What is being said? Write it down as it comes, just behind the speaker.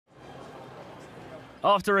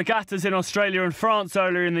After regattas in Australia and France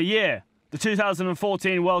earlier in the year, the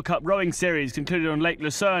 2014 World Cup Rowing Series concluded on Lake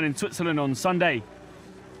Lucerne in Switzerland on Sunday.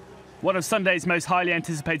 One of Sunday's most highly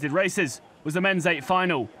anticipated races was the men's 8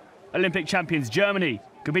 final. Olympic champions Germany,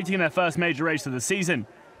 competing in their first major race of the season,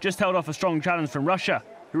 just held off a strong challenge from Russia,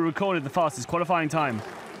 who recorded the fastest qualifying time.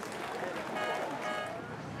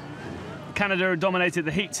 Canada dominated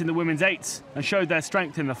the heats in the women's 8s and showed their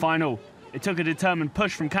strength in the final. It took a determined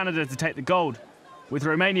push from Canada to take the gold, with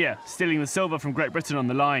Romania stealing the silver from Great Britain on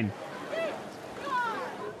the line.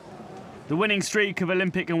 The winning streak of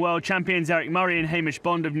Olympic and world champions Eric Murray and Hamish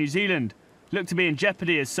Bond of New Zealand looked to be in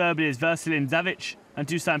jeopardy as Serbia's Veselin Zavic and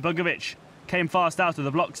Dusan Bogovic came fast out of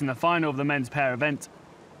the blocks in the final of the men's pair event.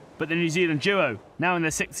 But the New Zealand duo, now in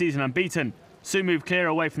their 6th season unbeaten, soon moved clear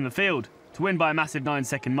away from the field to win by a massive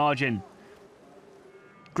 9-second margin.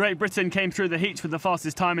 Great Britain came through the heats with the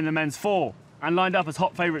fastest time in the men's 4 and lined up as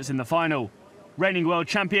hot favourites in the final. Reigning world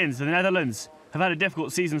champions, the Netherlands, have had a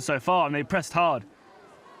difficult season so far and they pressed hard.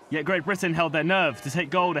 Yet Great Britain held their nerve to take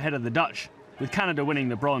gold ahead of the Dutch, with Canada winning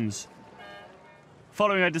the bronze.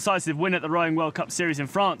 Following a decisive win at the Rowing World Cup Series in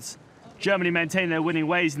France, Germany maintained their winning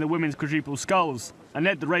ways in the women's quadruple sculls and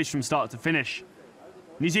led the race from start to finish.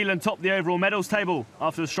 New Zealand topped the overall medals table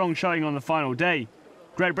after a strong showing on the final day.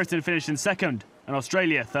 Great Britain finished in 2nd and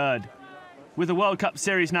Australia 3rd. With the World Cup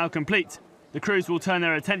Series now complete, the crews will turn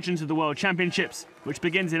their attention to the World Championships, which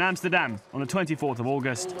begins in Amsterdam on the 24th of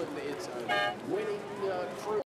August.